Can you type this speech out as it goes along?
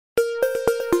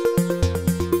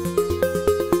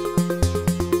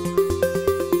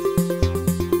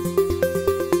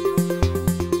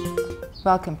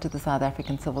Welcome to the South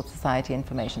African Civil Society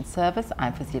Information Service.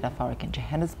 I'm Fazila Farouk in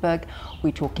Johannesburg.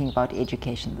 We're talking about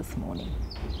education this morning.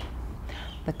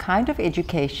 The kind of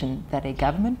education that a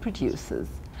government produces,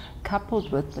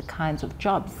 coupled with the kinds of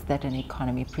jobs that an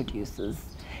economy produces,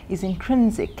 is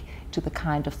intrinsic to the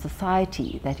kind of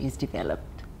society that is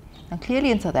developed. And clearly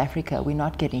in South Africa, we're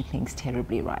not getting things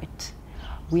terribly right.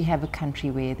 We have a country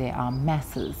where there are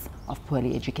masses of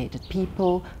poorly educated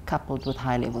people, coupled with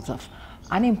high levels of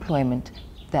unemployment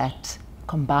that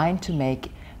combine to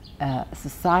make a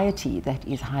society that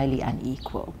is highly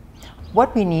unequal.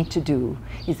 What we need to do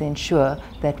is ensure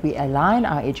that we align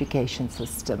our education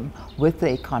system with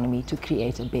the economy to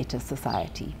create a better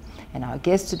society. And our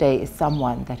guest today is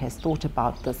someone that has thought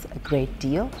about this a great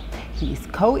deal. He is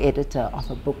co-editor of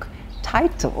a book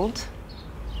titled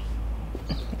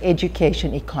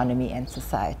Education, Economy and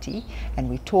Society, and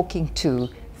we're talking to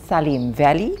Salim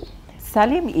Vally.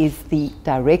 Salim is the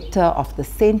director of the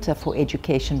Center for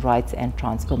Education Rights and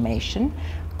Transformation,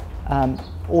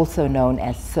 also known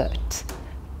as CERT.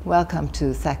 Welcome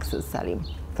to SACSIS, Salim.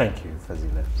 Thank you,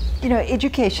 Fazila. You know,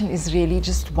 education is really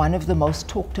just one of the most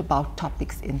talked about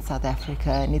topics in South Africa,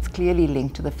 and it's clearly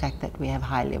linked to the fact that we have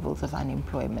high levels of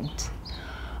unemployment.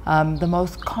 The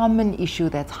most common issue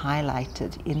that's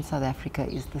highlighted in South Africa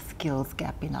is the skills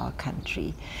gap in our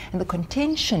country. And the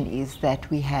contention is that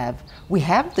we have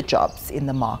the jobs in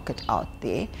the market out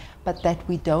there, but that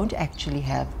we don't actually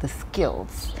have the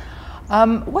skills.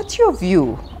 What's your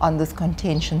view on this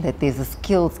contention that there's a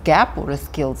skills gap or a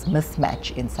skills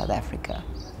mismatch in South Africa?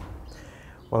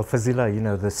 Well, Fazila, you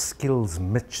know, the skills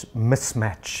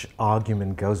mismatch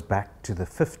argument goes back to the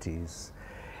 50s.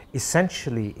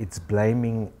 Essentially, it's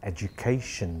blaming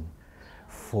education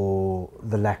for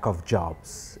the lack of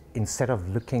jobs instead of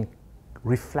looking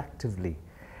reflectively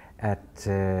at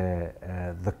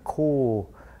the core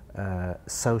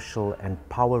social and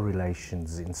power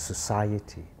relations in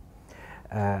society.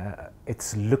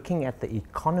 It's looking at the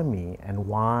economy and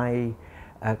why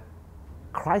a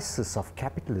crisis of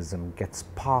capitalism gets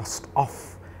passed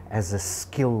off as a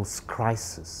skills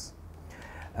crisis.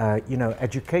 You know,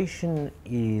 education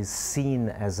is seen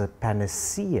as a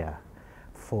panacea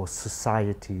for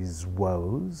society's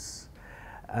woes,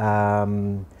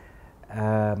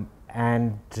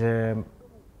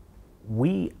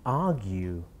 we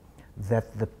argue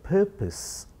that the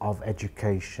purpose of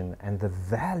education and the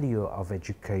value of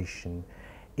education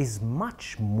is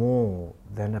much more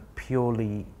than a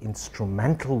purely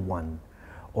instrumental one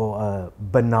or a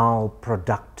banal,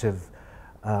 productive,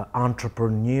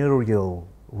 entrepreneurial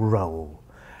role,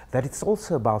 that it's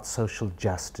also about social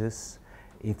justice,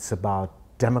 it's about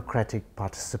democratic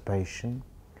participation.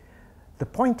 The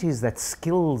point is that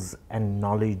skills and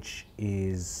knowledge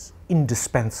is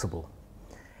indispensable,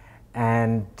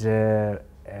 and there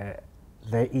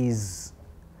is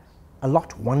a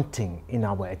lot wanting in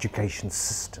our education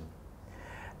system,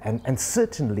 and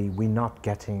certainly we're not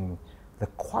getting the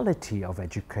quality of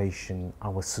education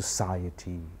our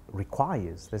society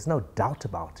requires. There's no doubt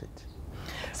about it.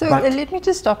 So let me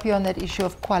just stop you on that issue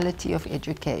of quality of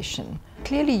education.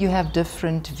 Clearly you have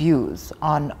different views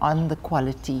on the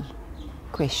quality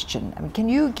question. I mean, can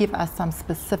you give us some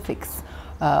specifics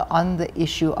on the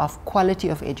issue of quality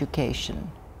of education?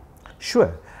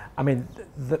 Sure. I mean,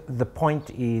 the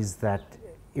point is that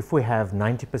if we have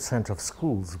 90% of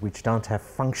schools which don't have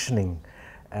functioning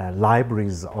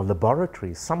libraries or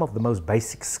laboratories, some of the most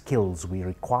basic skills we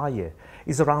require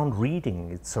is around reading,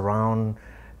 it's around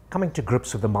coming to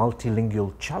grips with the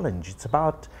multilingual challenge. It's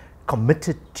about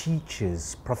committed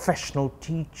teachers, professional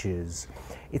teachers.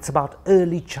 It's about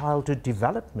early childhood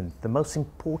development, the most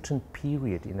important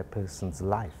period in a person's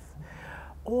life.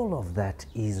 All of that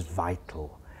is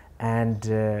vital, and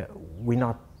we're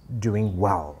not doing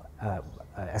well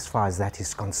as far as that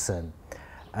is concerned.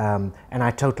 And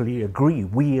I totally agree,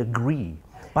 we agree.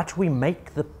 But we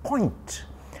make the point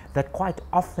that quite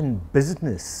often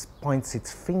business points its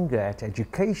finger at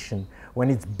education when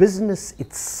it's business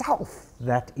itself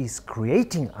that is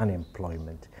creating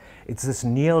unemployment. It's this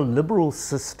neoliberal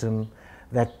system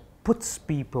that puts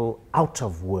people out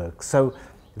of work. So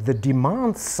the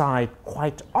demand side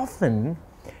quite often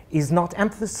is not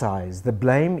emphasized. The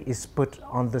blame is put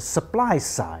on the supply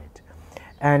side.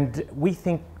 And we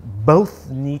think both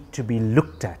need to be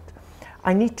looked at.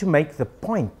 I need to make the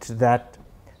point that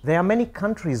there are many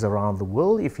countries around the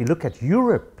world. If you look at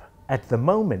Europe at the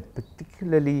moment,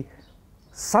 particularly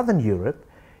Southern Europe,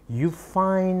 you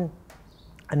find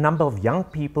a number of young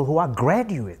people who are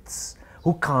graduates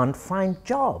who can't find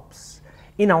jobs.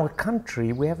 In our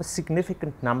country, we have a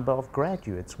significant number of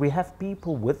graduates. We have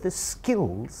people with the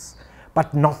skills,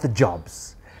 but not the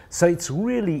jobs. So it's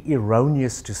really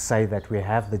erroneous to say that we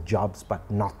have the jobs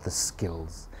but not the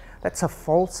skills. That's a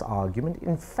false argument.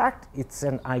 In fact, it's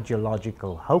an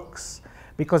ideological hoax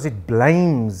because it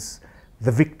blames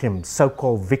the victims,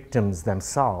 so-called victims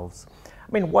themselves.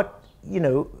 I mean,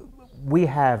 we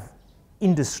have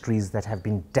industries that have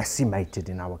been decimated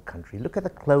in our country. Look at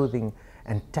the clothing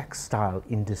and textile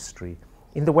industry.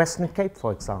 In the Western Cape,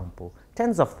 for example,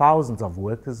 tens of thousands of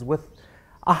workers with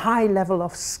a high level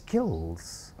of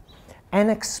skills and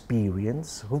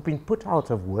experience who've been put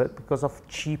out of work because of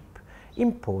cheap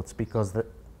imports, because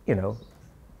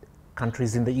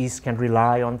countries in the East can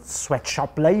rely on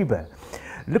sweatshop labor.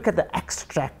 Look at the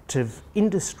extractive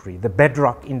industry, the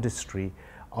bedrock industry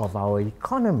of our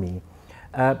economy,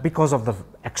 because of the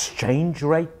exchange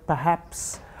rate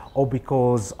perhaps, or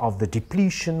because of the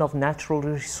depletion of natural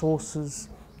resources.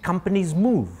 Companies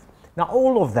move. Now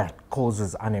all of that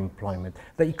causes unemployment.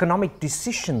 The economic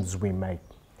decisions we make,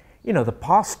 the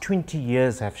past 20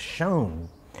 years have shown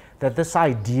that this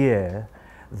idea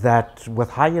that with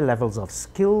higher levels of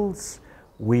skills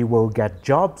we will get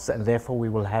jobs and therefore we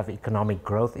will have economic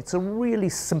growth, it's a really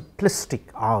simplistic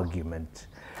argument,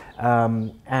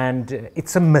 and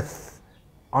it's a myth,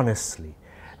 honestly.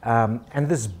 And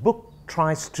this book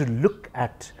tries to look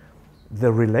at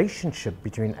the relationship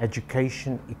between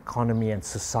education, economy and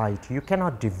society. You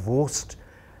cannot divorce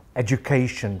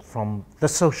education from the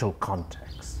social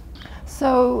context.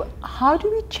 So how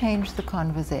do we change the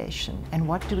conversation and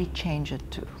what do we change it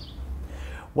to?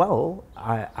 Well,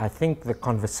 I think the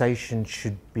conversation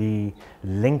should be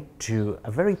linked to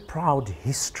a very proud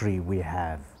history we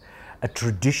have, a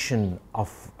tradition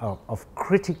of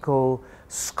critical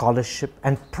scholarship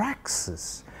and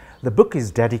praxis. The book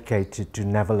is dedicated to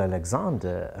Neville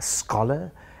Alexander, a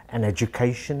scholar, an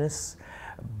educationist,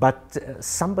 but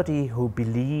somebody who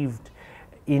believed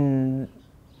in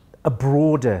a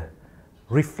broader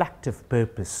reflective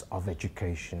purpose of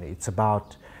education. It's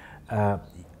about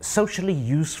socially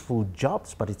useful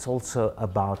jobs, but it's also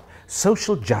about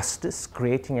social justice,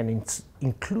 creating an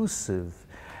inclusive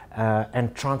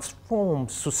and transformed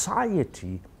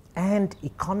society and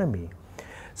economy.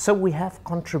 So we have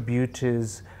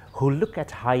contributors who look at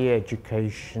higher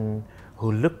education,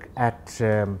 who look at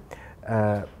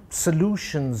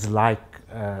solutions like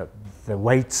the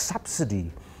wage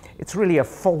subsidy. It's really a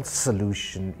false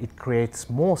solution. It creates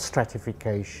more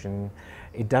stratification.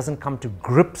 It doesn't come to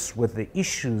grips with the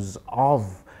issues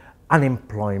of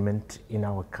unemployment in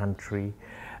our country.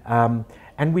 And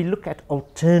we look at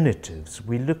alternatives.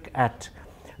 We look at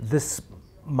this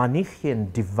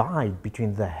Manichean divide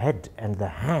between the head and the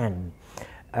hand.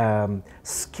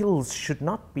 Skills should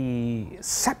not be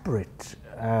separate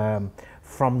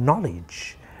from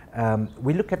knowledge.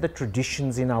 We look at the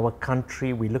traditions in our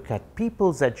country. We look at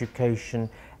people's education,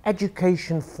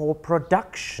 education for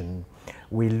production.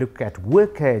 We look at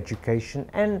worker education,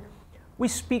 and we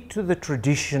speak to the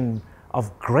tradition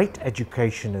of great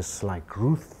educationists like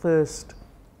Ruth First,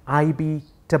 Ibi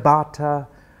Tabata,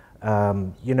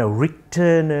 Rick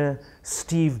Turner,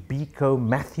 Steve Biko,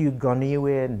 Matthew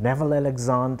Goniwe, Neville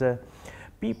Alexander,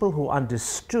 people who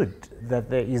understood that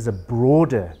there is a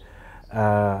broader,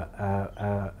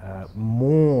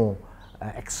 more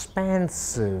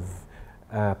expansive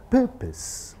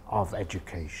purpose of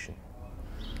education.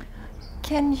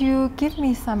 Can you give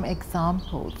me some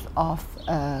examples of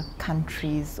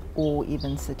countries or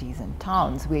even cities and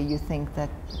towns where you think that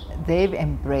they've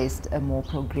embraced a more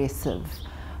progressive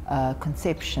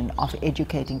conception of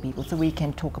educating people, so we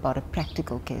can talk about a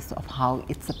practical case of how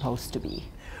it's supposed to be?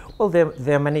 Well,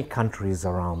 there are many countries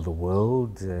around the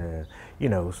world.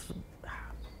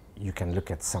 You can look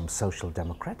at some social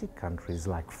democratic countries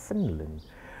like Finland,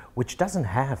 which doesn't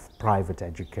have private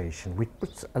education, which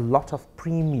puts a lot of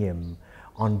premium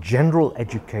on general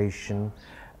education,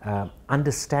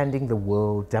 understanding the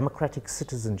world, democratic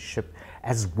citizenship,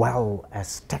 as well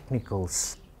as technical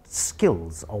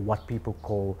skills, or what people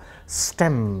call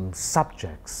STEM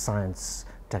subjects: science,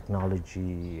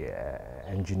 technology,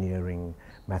 engineering,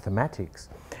 mathematics.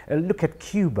 Look at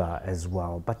Cuba as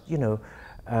well, but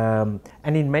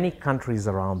and in many countries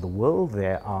around the world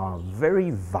there are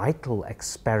very vital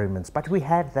experiments, but we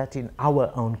had that in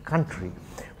our own country.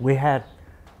 We had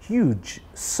huge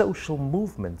social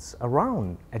movements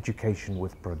around education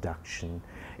with production.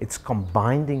 It's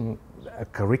combining a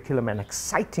curriculum, an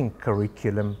exciting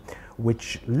curriculum,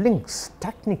 which links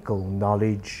technical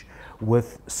knowledge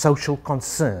with social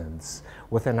concerns,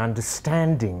 with an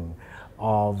understanding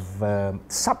of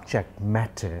subject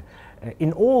matter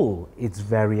in all its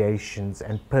variations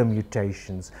and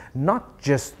permutations, not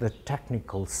just the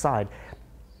technical side.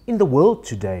 In the world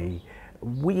today,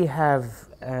 we have,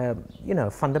 you know,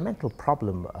 a fundamental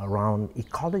problem around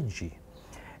ecology.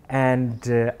 And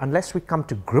unless we come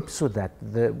to grips with that,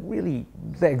 the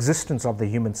existence of the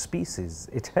human species,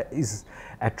 it is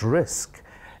at risk.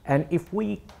 And if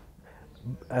we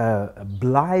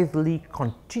blithely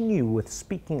continue with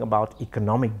speaking about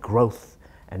economic growth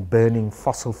and burning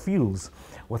fossil fuels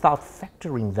without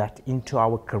factoring that into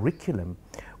our curriculum,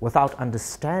 without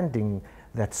understanding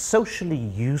that socially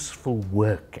useful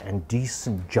work and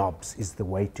decent jobs is the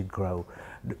way to go,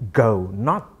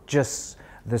 not just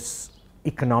this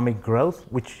economic growth,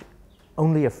 which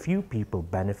only a few people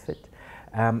benefit,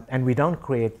 and we don't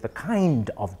create the kind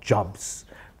of jobs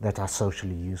that are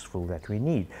socially useful that we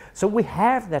need. So we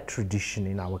have that tradition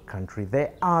in our country.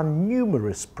 There are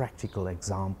numerous practical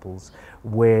examples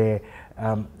where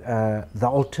the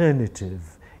alternative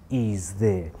is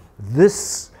there.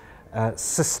 This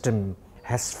system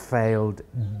has failed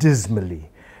dismally.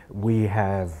 We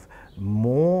have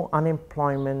more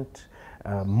unemployment,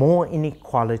 more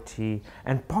inequality,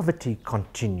 and poverty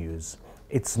continues.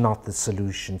 It's not the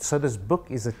solution. So this book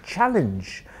is a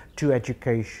challenge to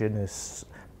educationists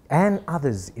and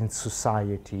others in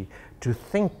society to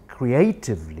think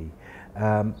creatively,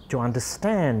 to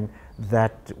understand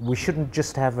that we shouldn't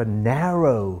just have a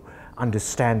narrow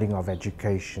understanding of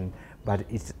education, but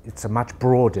it's a much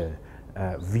broader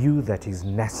view that is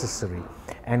necessary,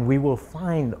 and we will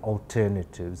find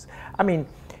alternatives. I mean,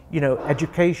 you know,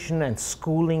 education and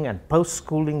schooling and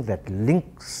post-schooling that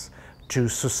links to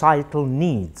societal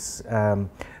needs,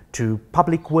 to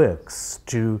public works,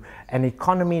 to an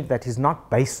economy that is not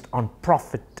based on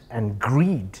profit and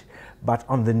greed, but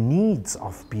on the needs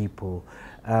of people,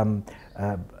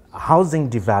 housing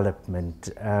development,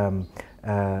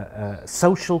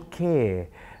 social care,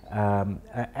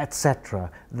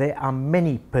 etc. There are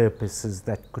many purposes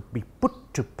that could be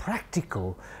put to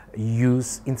practical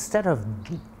use instead of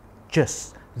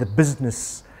just the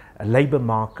business, labor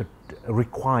market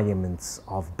requirements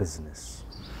of business.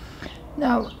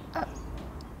 Now,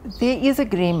 there is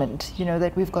agreement, you know,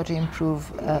 that we've got to improve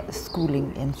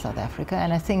schooling in South Africa,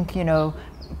 and I think, you know,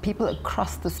 people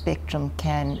across the spectrum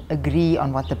can agree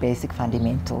on what the basic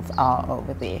fundamentals are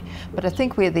over there. But I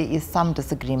think where there is some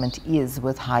disagreement is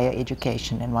with higher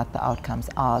education and what the outcomes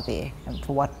are there, and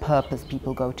for what purpose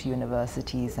people go to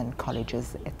universities and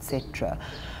colleges, etc.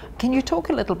 Can you talk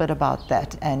a little bit about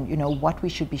that, and, you know, what we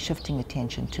should be shifting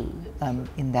attention to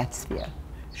in that sphere?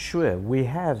 Sure. We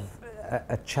have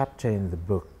a chapter in the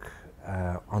book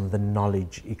on the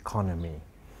knowledge economy.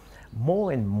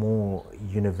 More and more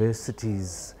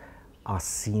universities are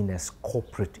seen as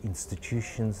corporate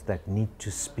institutions that need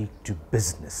to speak to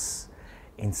business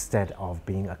instead of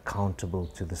being accountable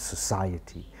to the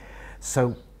society.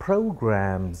 So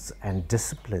programs and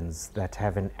disciplines that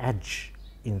have an edge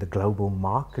in the global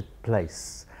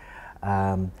marketplace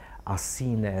are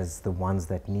seen as the ones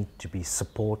that need to be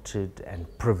supported and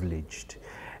privileged.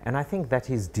 And I think that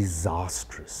is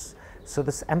disastrous. So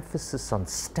this emphasis on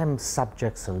STEM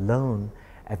subjects alone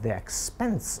at the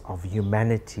expense of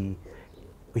humanities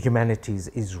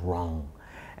is wrong.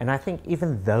 And I think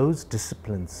even those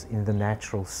disciplines in the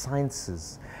natural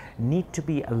sciences need to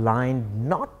be aligned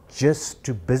not just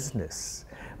to business,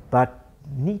 but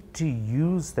need to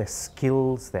use their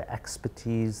skills, their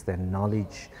expertise, their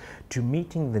knowledge to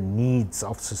meeting the needs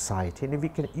of society. And if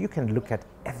you can look at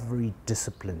every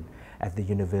discipline at the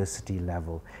university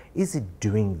level. Is it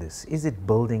doing this? Is it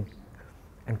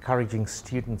encouraging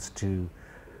students to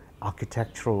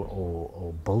architectural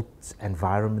or built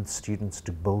environment students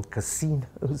to build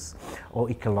casinos or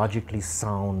ecologically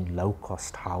sound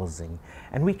low-cost housing?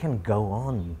 And we can go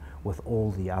on with all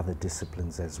the other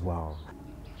disciplines as well.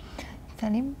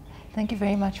 Salim, thank you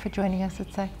very much for joining us at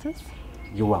SACSIS.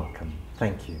 You're welcome.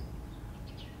 Thank you.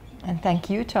 And thank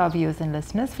you to our viewers and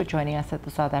listeners for joining us at the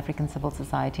South African Civil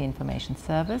Society Information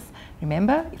Service.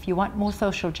 Remember, if you want more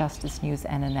social justice news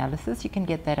and analysis, you can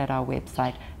get that at our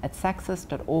website at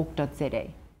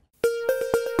saxis.org.za.